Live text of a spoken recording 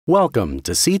Welcome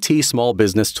to CT Small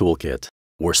Business Toolkit,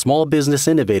 where small business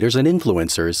innovators and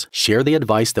influencers share the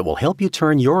advice that will help you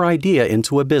turn your idea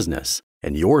into a business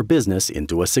and your business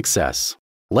into a success.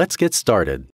 Let's get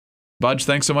started. Budge,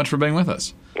 thanks so much for being with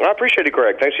us. I appreciate it,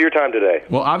 Greg. Thanks for your time today.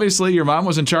 Well, obviously, your mom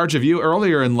was in charge of you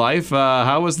earlier in life.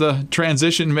 How was the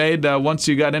transition made once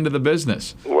you got into the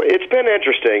business? Well, it's been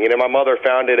interesting. My mother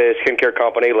founded a skincare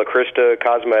company, La Crista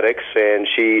Cosmetics, and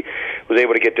she was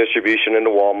able to get distribution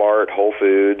into Walmart, Whole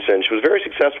Foods, and she was very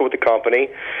successful with the company.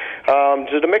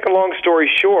 So to make a long story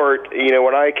short,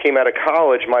 when I came out of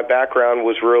college, my background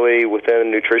was really within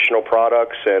nutritional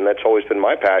products, and that's always been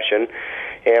my passion.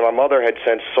 And my mother had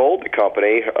since sold the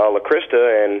company, La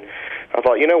Crista, and I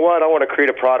thought, you know what, I want to create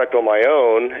a product on my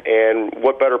own, and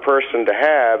what better person to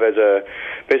have as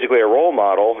basically a role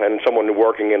model and someone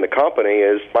working in the company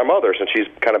is my mother, since she's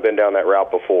kind of been down that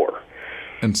route before.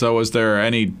 And so was there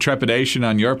any trepidation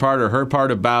on your part or her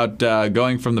part about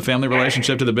going from the family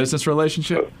relationship to the business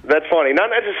relationship? That's funny.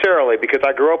 Not necessarily, because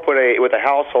I grew up with a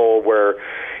household where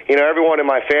everyone in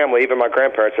my family, even my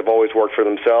grandparents, have always worked for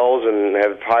themselves and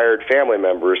have hired family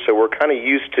members. So we're kind of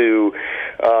used to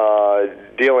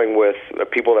dealing with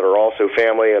people that are also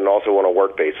family and also on a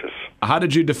work basis. How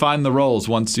did you define the roles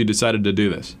once you decided to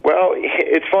do this? Well,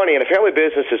 it's funny. In a family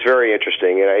business, it's very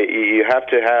interesting. You have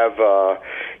to have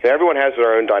everyone has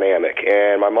their own dynamic.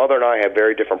 And my mother and I have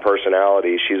very different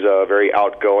personalities. She's a very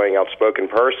outgoing, outspoken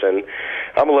person.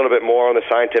 I'm a little bit more on the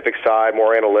scientific side,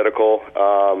 more analytical.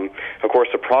 Of course,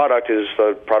 the product is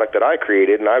the product that I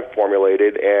created and I've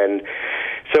formulated, and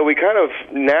so we kind of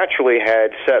naturally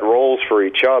had set roles for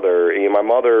each other. My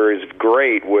mother is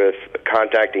great with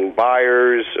contacting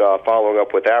buyers, following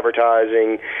up with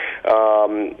advertising,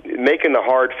 making the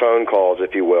hard phone calls,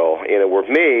 if you will. With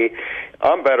me,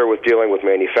 I'm better with dealing with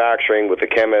manufacturing, with the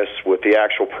chemists, with the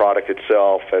actual product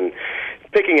itself, and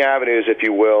picking avenues, if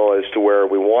you will, as to where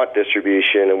we want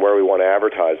distribution and where we want to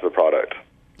advertise the product.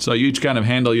 So you each kind of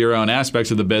handle your own aspects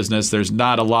of the business. There's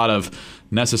not a lot of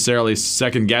necessarily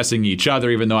second-guessing each other,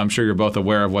 even though I'm sure you're both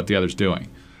aware of what the other's doing.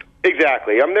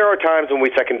 Exactly. There are times when we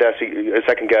second guess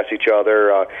each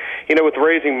other. With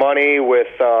raising money, with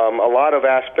a lot of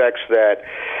aspects that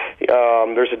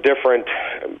there's a different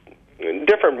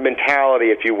mentality,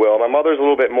 if you will. My mother's a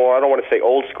little bit more, I don't want to say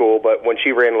old school, but when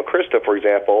she ran La Crista, for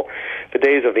example, the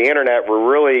days of the internet were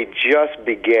really just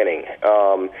beginning.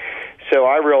 So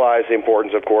I realize the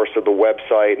importance, of course, of the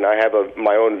website, and I have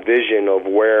my own vision of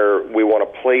where we want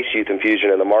to place Youth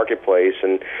Infusion in the marketplace,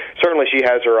 and certainly she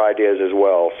has her ideas as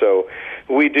well. So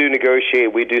we do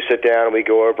negotiate, we do sit down, and we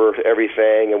go over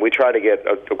everything, and we try to get,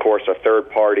 of course, a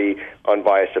third-party,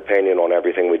 unbiased opinion on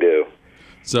everything we do.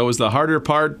 So was the harder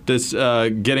part this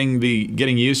getting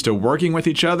used to working with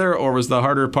each other, or was the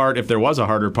harder part, if there was a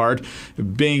harder part,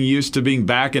 being used to being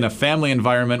back in a family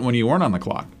environment when you weren't on the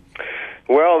clock?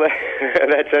 Well,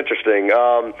 that's interesting.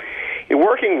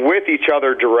 Working with each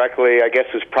other directly, I guess,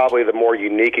 is probably the more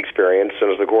unique experience.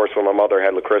 And of course, when my mother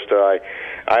had La Crista,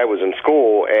 I was in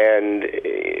school. And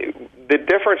the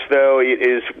difference, though,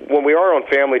 is when we are on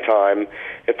family time,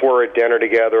 if we're at dinner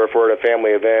together, if we're at a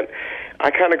family event,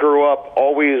 I kind of grew up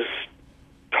always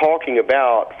talking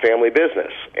about family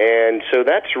business. And so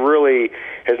that's really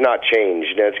has not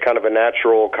changed. It's kind of a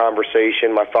natural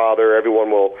conversation. My father,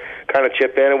 everyone will kind of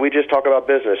chip in, and we just talk about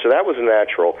business. So that was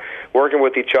natural. Working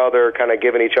with each other, kind of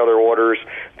giving each other orders,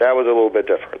 that was a little bit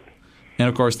different. And,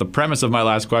 of course, the premise of my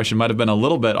last question might have been a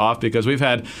little bit off, because we've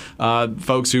had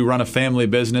folks who run a family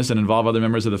business and involve other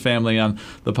members of the family on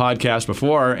the podcast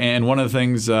before. And one of the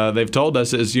things they've told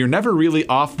us is you're never really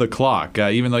off the clock,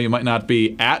 even though you might not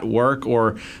be at work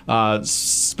or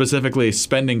specifically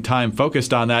spending time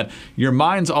focused on that. Your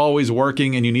mind's always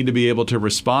working, and you need to be able to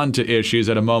respond to issues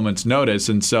at a moment's notice.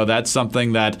 And so that's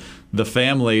something that the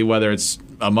family, whether it's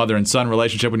a mother and son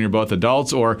relationship when you're both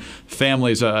adults, or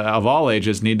families of all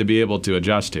ages, need to be able to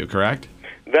adjust to, correct?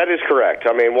 That is correct.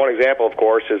 One example, of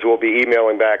course, is we'll be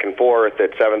emailing back and forth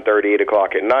at 7:30, 8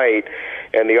 o'clock at night,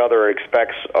 and the other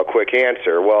expects a quick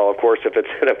answer. Well, of course, if it's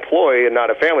an employee and not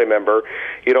a family member,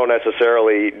 you don't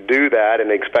necessarily do that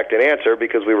and expect an answer,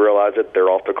 because we realize that they're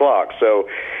off the clock. So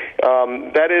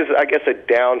that is, I guess, a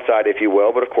downside, if you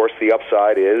will. But, of course, the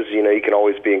upside is, you can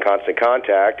always be in constant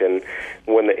contact, and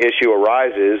when the issue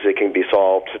arises, it can be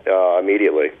solved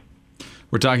immediately.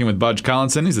 We're talking with Budge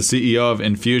Collinson. He's the CEO of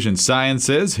Infusion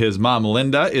Sciences. His mom,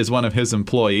 Linda, is one of his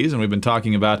employees, and we've been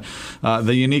talking about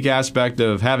the unique aspect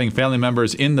of having family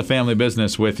members in the family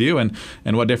business with you, and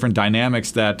what different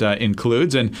dynamics that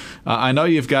includes. And I know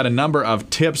you've got a number of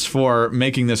tips for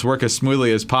making this work as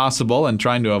smoothly as possible and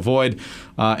trying to avoid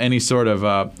any sort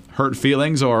of hurt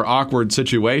feelings or awkward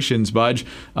situations, Budge.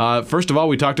 First of all,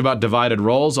 we talked about divided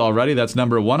roles already. That's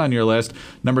number 1 on your list.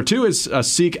 Number 2 is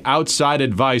seek outside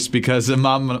advice, because a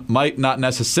mom might not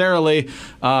necessarily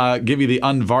give you the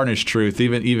unvarnished truth,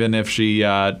 even if she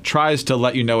tries to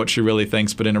let you know what she really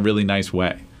thinks, but in a really nice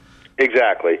way.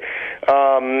 Exactly.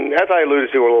 As I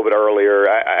alluded to a little bit earlier,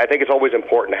 I think it's always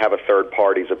important to have a third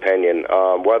party's opinion,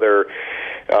 whether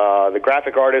the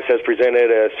graphic artist has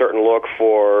presented a certain look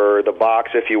for the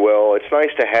box, if you will. It's nice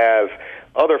to have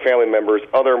other family members,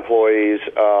 other employees,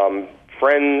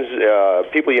 friends,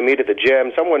 people you meet at the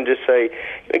gym, someone just say,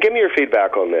 give me your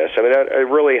feedback on this. I mean, it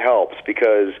really helps,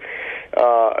 because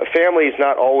a family is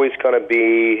not always going to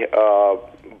be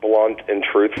blunt and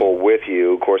truthful with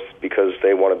you, of course, because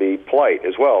they want to be polite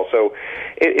as well. So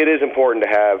it is important to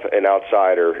have an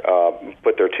outsider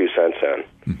put their 2 cents in.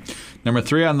 Number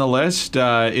 3 on the list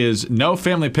is no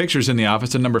family pictures in the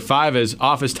office, and number 5 is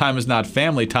office time is not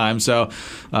family time. So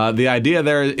the idea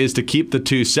there is to keep the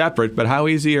 2 separate, but how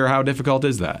easy or how difficult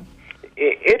is that?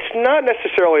 It's not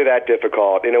necessarily that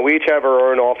difficult. You know, we each have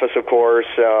our own office, of course.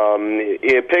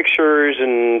 Pictures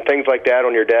and things like that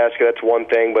on your desk, that's one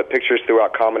thing, but pictures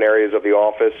throughout common areas of the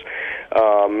office,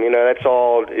 that's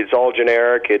all. It's all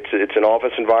generic. It's an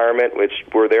office environment, which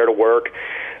we're there to work.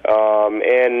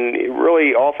 And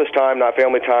really office time, not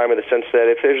family time, in the sense that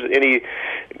if there's any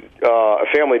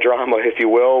family drama, if you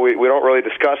will, we don't really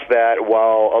discuss that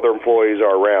while other employees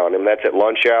are around, and that's at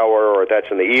lunch hour, or that's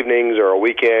in the evenings, or a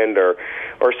weekend, or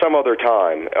some other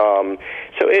time.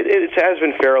 So it has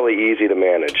been fairly easy to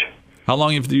manage. How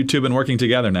long have you 2 been working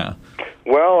together now?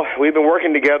 Well, we've been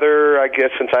working together, I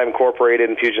guess, since I incorporated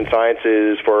Infusion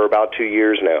Sciences for about 2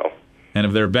 years now. And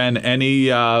have there been any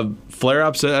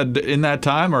flare-ups in that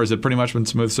time, or has it pretty much been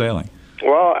smooth sailing?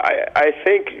 Well, I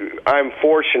think I'm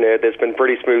fortunate. It's been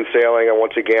pretty smooth sailing, and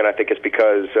once again, I think it's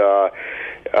because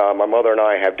my mother and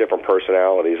I have different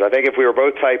personalities. I think if we were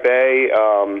both type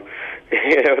A,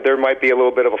 there might be a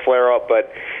little bit of a flare-up,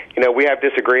 but we have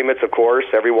disagreements, of course.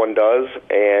 Everyone does,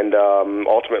 and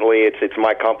ultimately, it's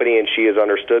my company, and she has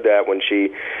understood that when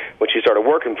she started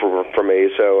working for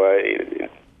me. So.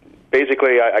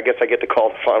 Basically, I guess I get to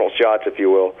call the final shots, if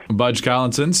you will. Budge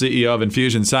Collinson, CEO of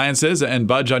Infusion Sciences. And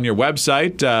Budge, on your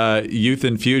website,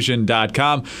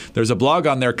 youthinfusion.com, there's a blog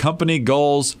on there, Company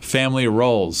Goals, Family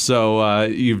Roles. So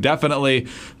you've definitely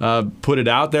put it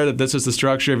out there that this is the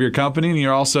structure of your company, and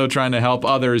you're also trying to help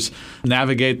others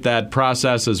navigate that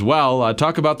process as well.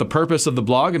 Talk about the purpose of the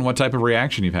blog and what type of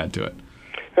reaction you've had to it.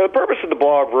 Now, the purpose of the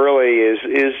blog really is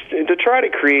to try to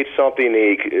create something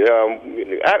unique.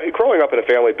 Growing up in a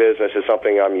family business is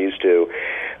something I'm used to.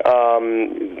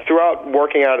 Throughout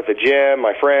working out at the gym,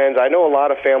 my friends, I know a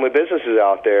lot of family businesses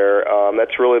out there.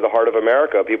 That's really the heart of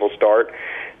America. People start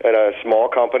in a small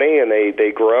company, and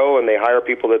they grow, and they hire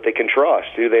people that they can trust,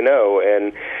 who they know.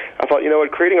 And I thought,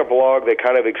 creating a blog that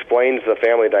kind of explains the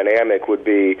family dynamic would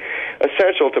be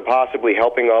essential to possibly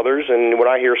helping others. And when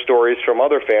I hear stories from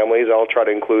other families, I'll try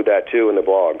to include that too in the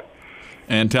blog.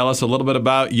 And tell us a little bit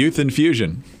about Youth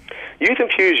Infusion. Youth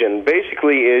Infusion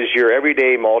basically is your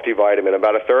everyday multivitamin.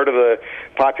 About a third of the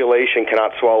population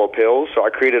cannot swallow pills, so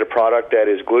I created a product that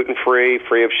is gluten-free,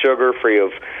 free of sugar, free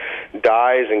of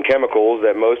dyes and chemicals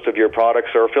that most of your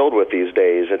products are filled with these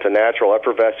days. It's a natural,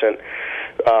 effervescent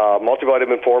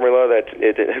multivitamin formula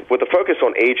with a focus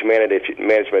on age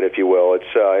management, if you will.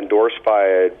 It's endorsed by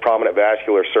a prominent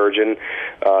vascular surgeon,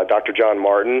 Dr. John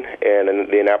Martin, in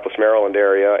the Annapolis, Maryland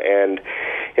area, and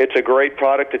it's a great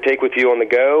product to take with you on the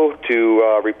go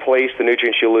to replace the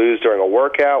nutrients you lose during a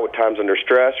workout, with times under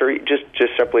stress, or just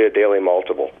simply a daily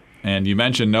multiple. And you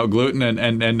mentioned no gluten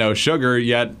and no sugar,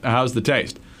 yet how's the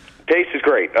taste? Taste is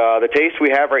great. The taste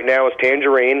we have right now is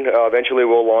tangerine. Eventually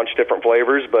we'll launch different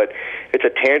flavors, but it's a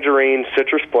tangerine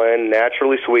citrus blend,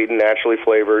 naturally sweetened, naturally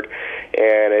flavored,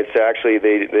 and it's actually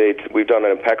we've done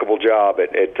an impeccable job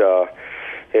at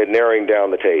narrowing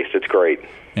down the taste. It's great.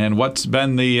 And what's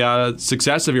been the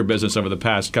success of your business over the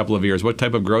past couple of years? What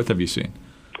type of growth have you seen?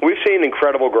 We've seen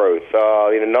incredible growth.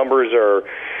 Numbers are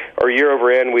year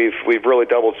over end. We've really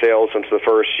doubled sales since the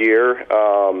first year.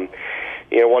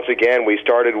 Once again, we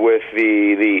started with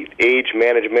the age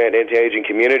management, anti-aging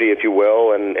community, if you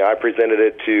will, and I presented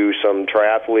it to some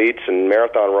triathletes and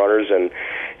marathon runners, and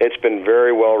it's been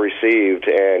very well received.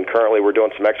 And currently we're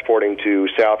doing some exporting to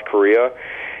South Korea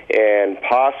and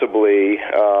possibly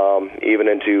even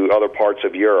into other parts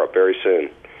of Europe very soon.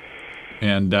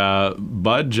 And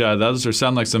Budge, those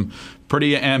sound like some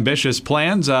pretty ambitious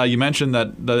plans. You mentioned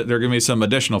that there are going to be some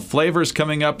additional flavors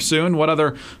coming up soon. What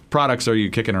other products are you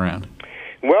kicking around?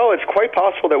 Well, it's quite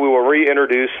possible that we will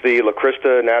reintroduce the La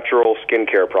Crista natural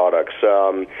skincare products.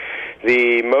 Probably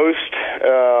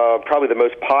the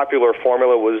most popular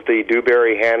formula was the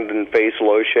Dewberry hand and face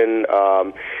lotion,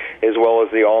 as well as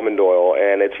the almond oil,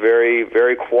 and it's very,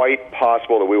 very quite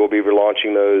possible that we will be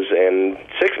relaunching those in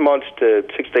 6 to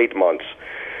 8 months.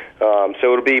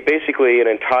 So it'll be basically an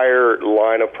entire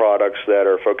line of products that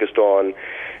are focused on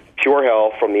pure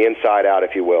health from the inside out,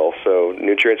 if you will. So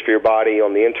nutrients for your body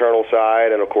on the internal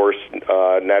side, and of course,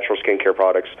 natural skincare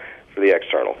products for the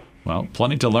external. Well,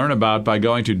 plenty to learn about by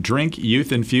going to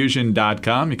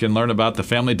drinkyouthinfusion.com. You can learn about the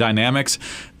family dynamics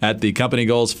at the Company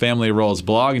Goals Family Roles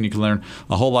blog, and you can learn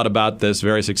a whole lot about this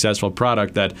very successful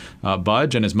product that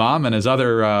Budge and his mom and his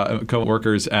other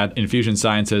co-workers at Infusion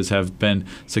Sciences have been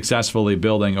successfully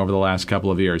building over the last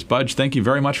couple of years. Budge, thank you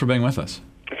very much for being with us.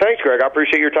 Thanks, Greg. I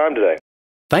appreciate your time today.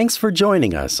 Thanks for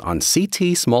joining us on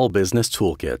CT Small Business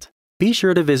Toolkit. Be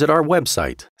sure to visit our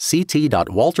website,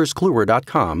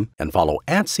 ct.walterskluwer.com, and follow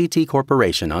 @CT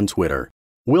Corporation on Twitter.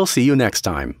 We'll see you next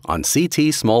time on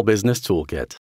CT Small Business Toolkit.